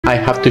I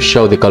have to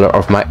show the color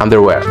of my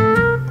underwear.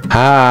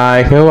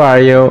 Hi, how are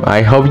you?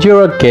 I hope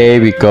you're okay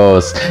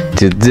because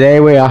today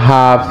we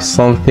have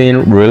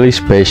something really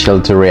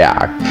special to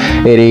react.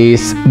 It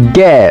is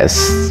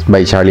Guess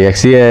by Charli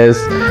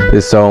XCX,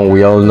 the song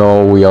we all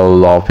know, we all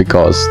love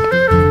because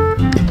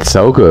it's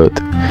so good.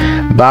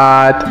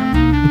 But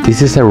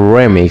this is a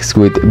remix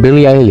with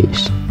Billie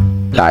Eilish.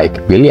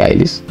 Like, Billie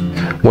Eilish?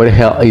 What the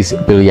hell is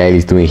Billie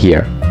Eilish doing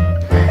here?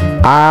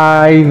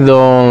 I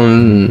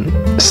don't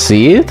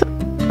see it.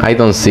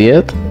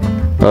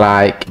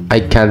 Like, I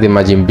can't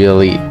imagine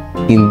Billie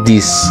in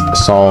this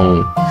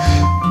song.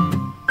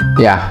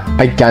 Yeah,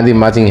 I can't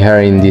imagine her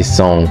in this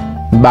song.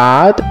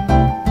 But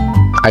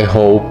I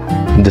hope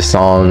the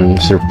song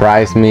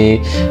surprised me,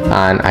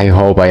 and I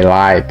hope I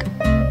like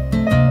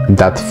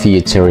that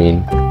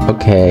featuring.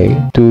 Okay.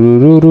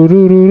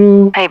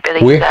 Hey,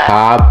 Billie, we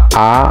have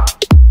a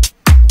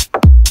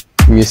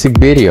music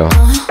video.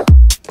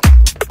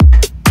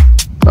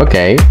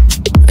 Okay.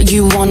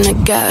 You wanna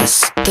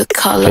guess the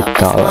color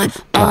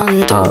of my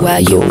underwear?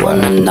 You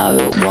wanna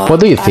know what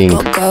do you think?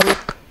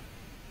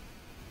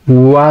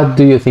 What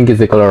do you think is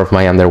the color of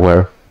my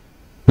underwear?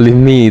 Leave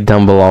me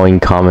down below in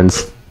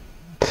comments.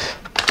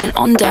 And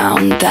on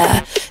down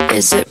there,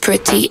 is it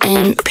pretty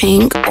in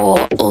pink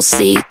or all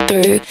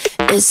see-through?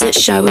 Is it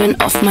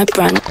showing off my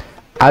brand?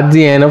 At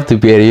the end of the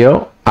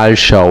video, I'll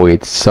show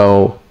it,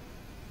 so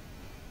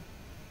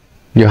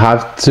you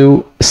have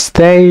to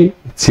stay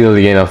till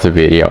the end of the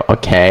video,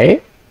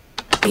 okay?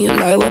 You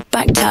know a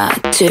back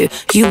tattoo.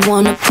 You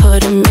wanna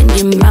put them in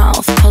your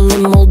mouth, pull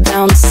them all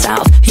down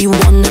south. You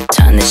wanna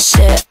turn this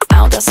shit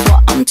out, that's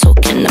what I'm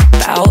talking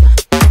about.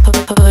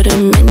 Put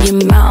them in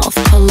your mouth,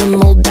 pull them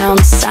all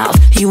down south.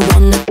 You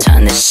wanna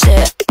turn this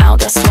shit out,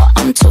 that's what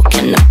I'm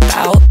talking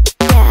about.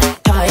 Yeah,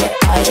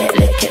 bite it,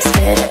 lick it,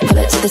 spit it, pull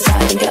it to the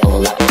side and get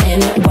all up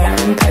in it.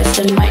 Wearing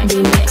poster might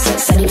be mixed,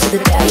 send you to the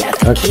day.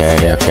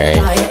 Okay.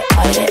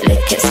 Bite it,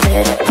 lick it,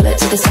 spit it, pull it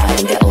to the side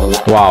and get all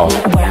up. Wow.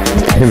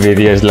 The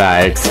video is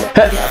like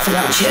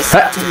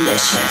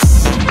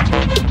delicious.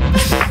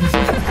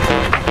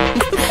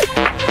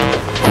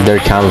 There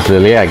comes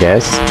Billie, I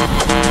guess.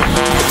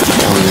 You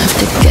don't have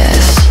to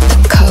guess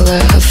the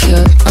color of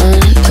your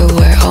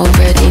underwear.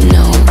 Already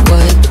know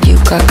what you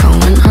got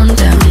going on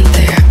down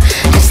there.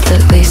 It's the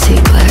lacy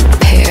black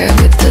pair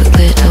with the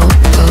little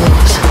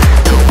bows,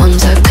 the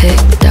ones I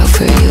picked out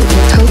for you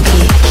in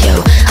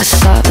Tokyo. I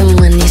saw them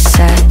when you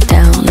sat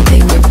down,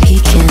 they were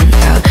peeking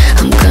out.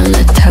 I'm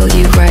gonna tell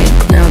you right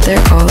now,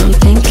 they're all I'm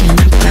thinking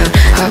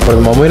about. For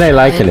the moment, I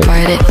like it.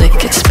 Bite it,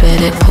 lick it,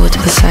 spit it, pull it to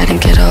the side and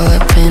get all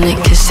up in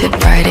it. Kiss it,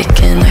 right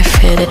again, I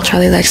fit it.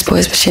 Charli likes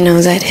boys, but she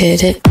knows I'd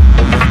hit it.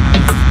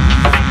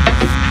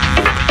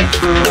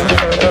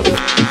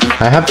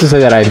 I have to say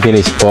that I've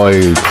been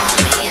spoiled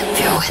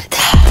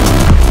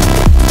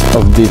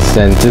of this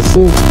sentence.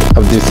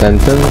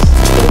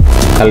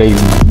 Charli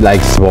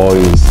likes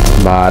boys,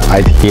 but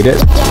I'd hit it.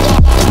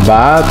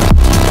 But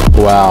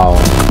wow.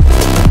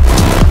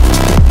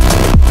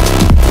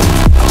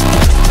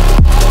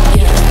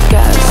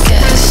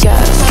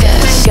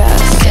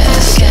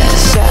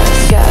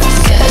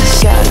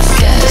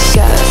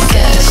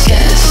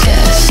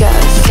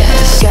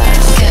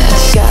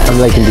 I'm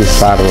liking this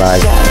part,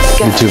 like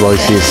the two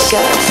voices.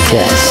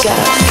 Yes.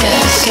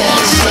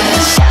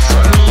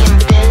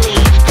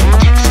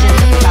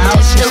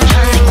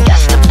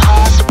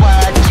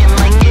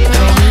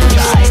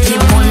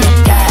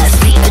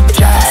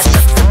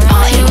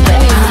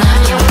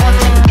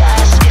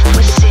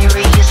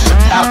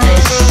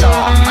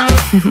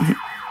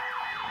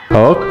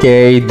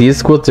 Okay,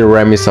 this was the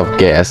remix of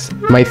Guess.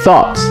 My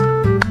thoughts?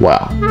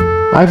 Well,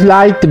 I've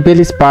liked the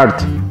Billie's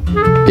part.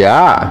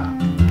 Yeah.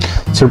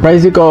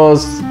 Surprised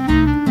because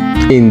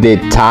in the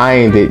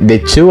time, the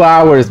 2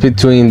 hours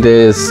between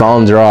the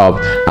song drop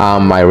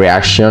and my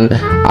reaction,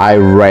 I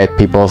read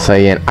people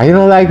saying, I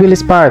don't like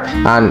Billie's part,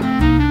 and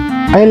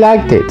I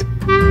liked it.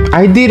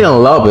 I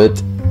didn't love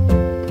it,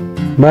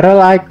 but I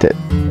liked it.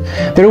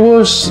 There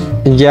was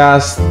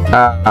just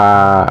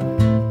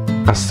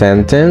a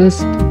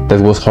sentence that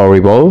was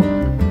horrible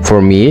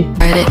for me.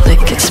 Write it,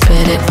 lick it,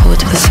 spit it, pull it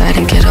to the side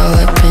and get all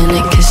up in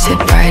it. Kiss it,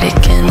 right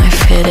again, I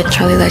fit it.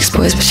 Charli likes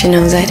boys, but she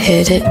knows I'd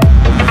hit it.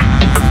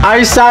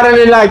 I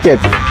suddenly like it.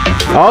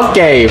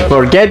 Okay,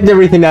 forget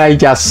everything I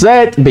just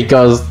said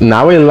because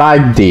now I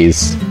like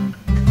this.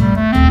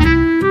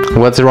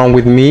 What's wrong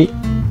with me?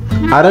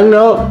 I don't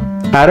know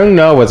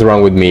what's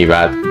wrong with me,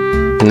 but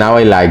now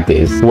I like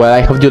this. Well, I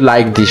hope you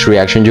like this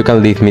reaction. You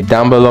can leave me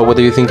down below. What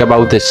do you think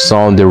about the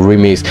song, the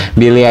remix,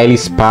 Billie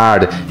Eilish's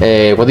part?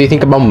 What do you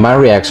think about my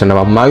reaction,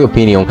 about my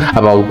opinion,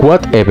 about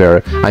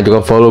whatever? And you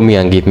can follow me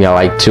and give me a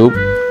like too.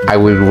 I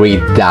will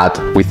read that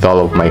with all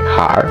of my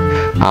heart.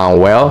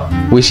 And well,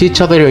 we see each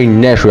other in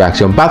next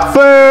reaction. But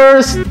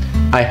first,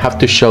 I have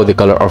to show the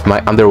color of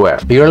my underwear.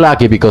 You're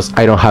lucky because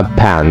I don't have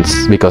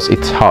pants because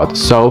it's hot.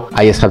 So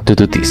I just have to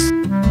do this.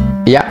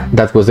 Yeah,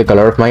 that was the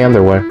color of my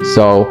underwear.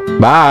 So,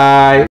 bye!